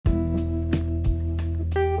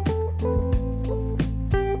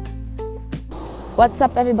What's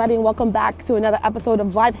up, everybody, and welcome back to another episode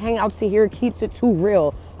of Live Hangouts to Hear Keeps It Too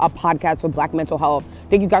Real, a podcast for Black mental health.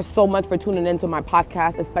 Thank you guys so much for tuning into my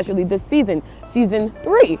podcast, especially this season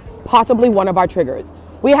 3, possibly one of our triggers.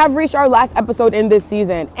 We have reached our last episode in this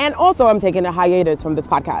season, and also I'm taking a hiatus from this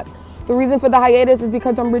podcast. The reason for the hiatus is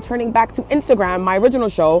because I'm returning back to Instagram, my original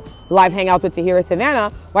show, Live Hangouts with Tahira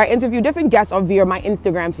Savannah, where I interview different guests via my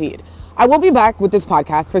Instagram feed. I will be back with this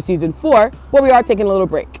podcast for season 4, where we are taking a little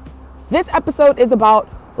break. This episode is about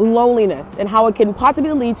loneliness and how it can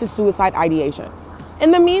possibly lead to suicide ideation.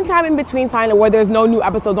 In the meantime, in between time where there's no new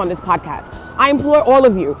episodes on this podcast, I implore all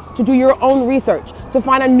of you to do your own research, to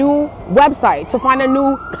find a new website, to find a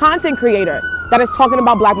new content creator that is talking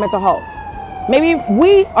about Black mental health. Maybe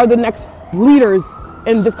we are the next leaders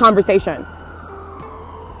in this conversation.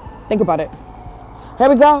 Think about it. Here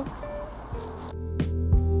we go.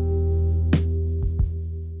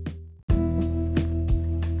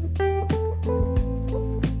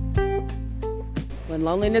 When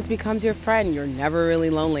loneliness becomes your friend, you're never really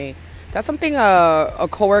lonely. That's something a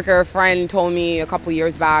coworker, friend told me a couple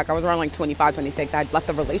years back. I was around like 25, 26. I had left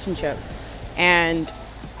a relationship. And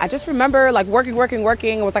I just remember like working.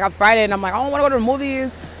 It was like a Friday and I'm like, I don't want to go to the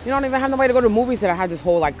movies. You don't even have no way to go to the movies. And I had this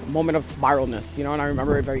whole like moment of spiralness, and I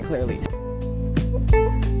remember it very clearly.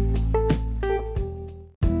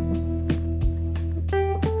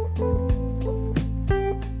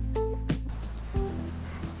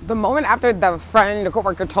 The moment after the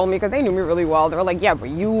coworker told me, because they knew me really well, they were like, yeah, but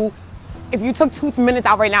if you took 2 minutes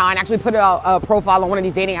out right now and actually put a profile on one of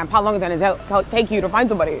these dating apps, how long is it going to take you to find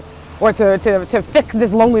somebody or to fix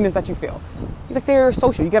this loneliness that you feel? He's like, you're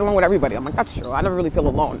social, you get along with everybody. I'm like, that's true, I never really feel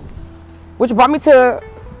alone. Which brought me to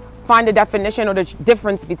find the definition or the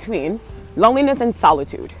difference between loneliness and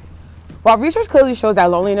solitude. While research clearly shows that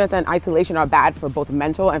loneliness and isolation are bad for both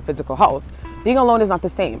mental and physical health, being alone is not the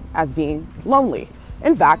same as being lonely.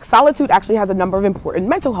 In fact, solitude actually has a number of important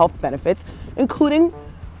mental health benefits, including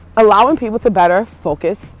allowing people to better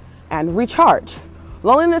focus and recharge.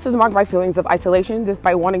 Loneliness is marked by feelings of isolation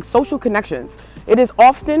despite wanting social connections. It is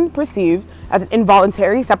often perceived as an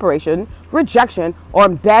involuntary separation, rejection, or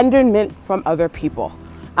abandonment from other people.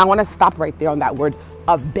 I want to stop right there on that word,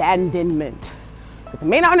 abandonment. Because I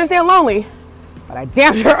may not understand lonely, but I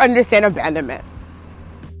damn sure understand abandonment.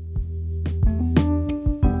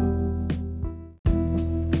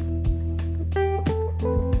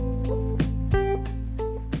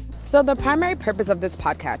 So the primary purpose of this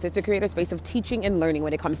podcast is to create a space of teaching and learning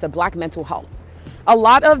when it comes to Black mental health. A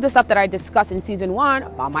lot of the stuff that I discussed in season 1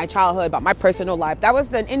 about my childhood, about my personal life, that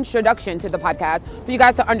was an introduction to the podcast for you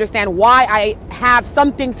guys to understand why I have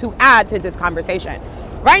something to add to this conversation.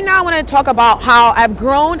 Right now, I want to talk about how I've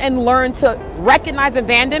grown and learned to recognize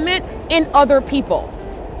abandonment in other people.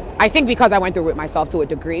 I think because I went through it myself to a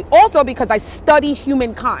degree. Also because I study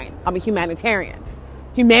humankind. I'm a humanitarian.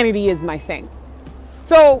 Humanity is my thing.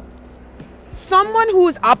 So someone who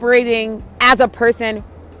is operating as a person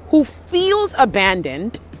who feels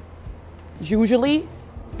abandoned usually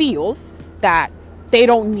feels that they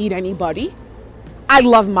don't need anybody. I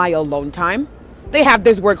love my alone time. They have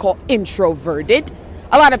this word called introverted.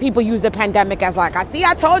 A lot of people use the pandemic as like,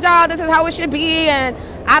 I told y'all this is how it should be and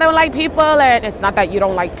I don't like people. And it's not that you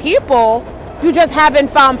don't like people. You just haven't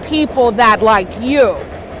found people that like you.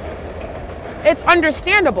 It's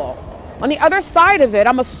understandable. On the other side of it,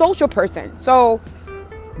 I'm a social person. So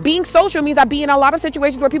being social means I be in a lot of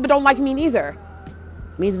situations where people don't like me neither.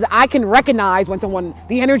 It means that I can recognize when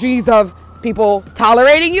the energies of people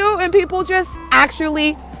tolerating you and people just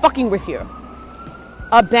actually fucking with you.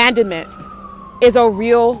 Abandonment is a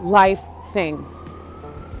real life thing.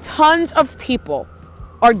 Tons of people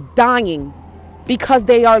are dying because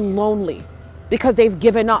they are lonely, because they've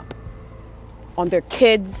given up on their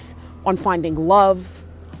kids, on finding love,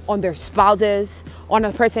 on their spouses, on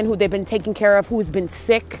a person who they've been taking care of who's been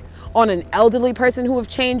sick, on an elderly person who have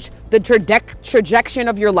changed the trajectory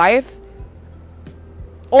of your life.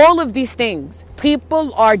 All of these things,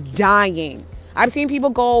 people are dying. I've seen people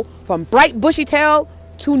go from bright bushy tail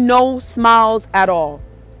to no smiles at all.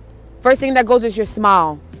 First thing that goes is your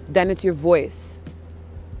smile, then it's your voice.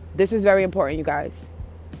 This is very important, you guys.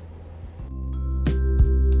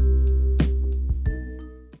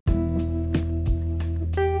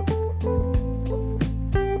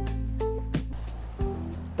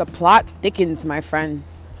 The plot thickens, my friend.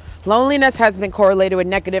 Loneliness has been correlated with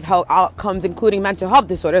negative health outcomes, including mental health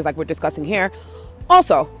disorders like we're discussing here.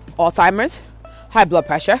 Also, Alzheimer's, high blood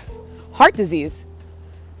pressure, heart disease.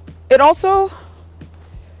 This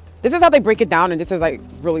is how they break it down, and this is like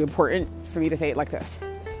really important for me to say it like this.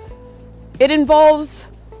 It involves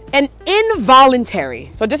an involuntary,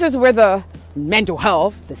 so this is where the mental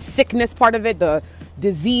health, the sickness part of it, the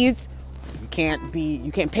disease. You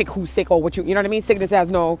can't pick who's sick or what you know what I mean? Sickness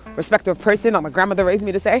has no respect of person, like my grandmother raised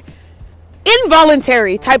me to say.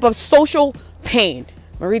 Involuntary type of social pain.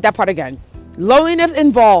 I'm gonna read that part again. Loneliness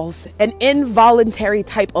involves an involuntary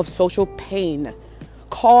type of social pain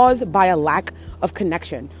caused by a lack of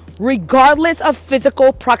connection, regardless of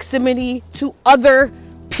physical proximity to other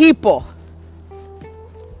people.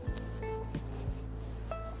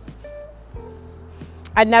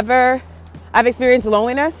 I've experienced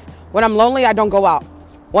loneliness. When I'm lonely, I don't go out.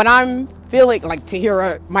 When I'm feeling like to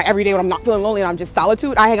hear my everyday, when I'm not feeling lonely and I'm just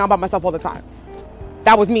solitude, I hang out by myself all the time.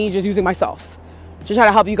 That was me just using myself to try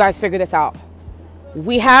to help you guys figure this out.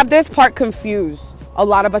 We have this part confused, a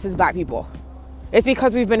lot of us as Black people. It's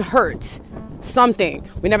because we've been hurt. Something.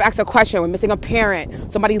 We never asked a question. We're missing a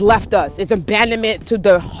parent. Somebody left us. It's abandonment to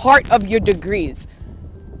the heart of your degrees.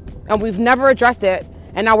 And we've never addressed it.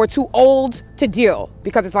 And now we're too old to deal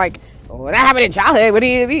because it's like, oh, that happened in childhood. What do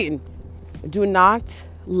you mean? Do not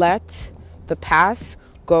let the past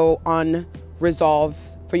go unresolved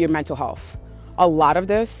for your mental health. A lot of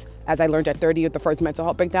this, as I learned at 30 with the first mental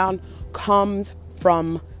health breakdown, comes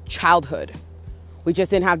from childhood. We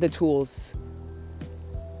just didn't have the tools.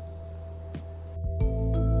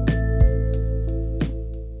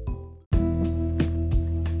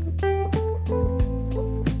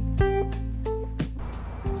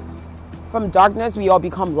 From darkness, we all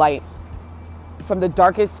become light. From the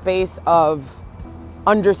darkest space of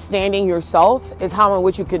understanding yourself is how in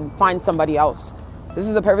which you can find somebody else. This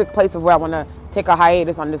is the perfect place of where I want to take a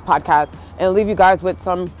hiatus on this podcast and leave you guys with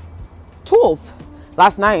some tools.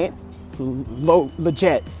 Last night,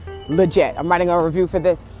 legit, I'm writing a review for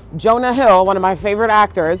this. Jonah Hill, one of my favorite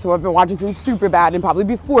actors who I've been watching since Superbad and probably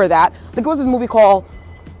before that. I think it was this movie called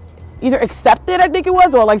either Accepted, I think it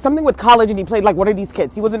was, or like something with college, and he played like one of these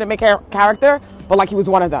kids. He wasn't a main character, but like he was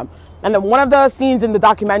one of them. And then one of the scenes in the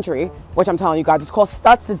documentary, which I'm telling you guys, it's called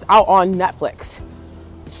Stutz. It's out on Netflix.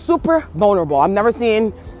 Super vulnerable. I've never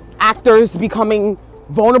seen actors becoming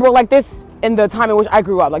vulnerable like this in the time in which I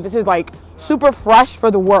grew up. Like this is like super fresh for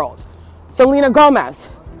the world. Selena Gomez,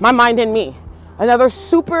 My Mind and Me. Another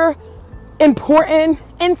super important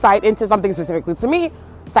insight into something specifically to me,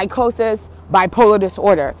 psychosis, bipolar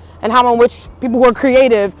disorder, and how in which people who are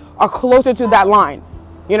creative are closer to that line.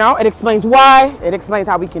 You know, it explains why, it explains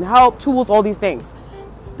how we can help, tools, all these things.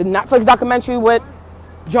 The Netflix documentary with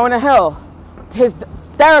Jonah Hill, his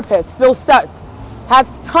therapist, Phil Stutz, has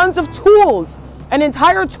tons of tools, an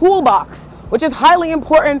entire toolbox, which is highly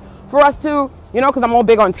important for us to, you know, because I'm all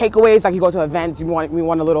big on takeaways. Like you go to events, we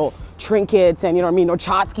want a little trinkets and, you know what I mean, no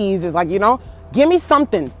tchotchkes. Is like, you know, give me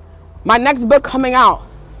something. My next book coming out,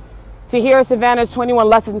 Tahira Savannah's 21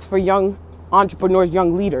 Lessons for Young Entrepreneurs,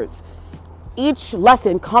 Young Leaders. Each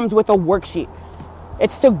lesson comes with a worksheet.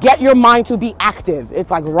 It's to get your mind to be active.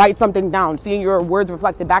 It's like write something down. Seeing your words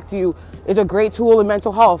reflected back to you is a great tool in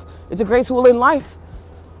mental health. It's a great tool in life.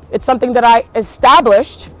 It's something that I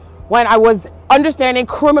established when I was understanding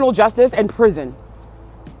criminal justice and prison.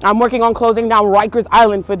 I'm working on closing down Rikers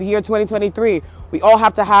Island for the year 2023. We all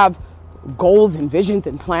have to have goals and visions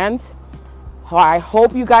and plans. I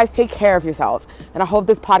hope you guys take care of yourselves, and I hope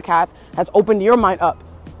this podcast has opened your mind up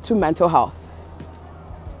to mental health.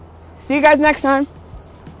 See you guys next time.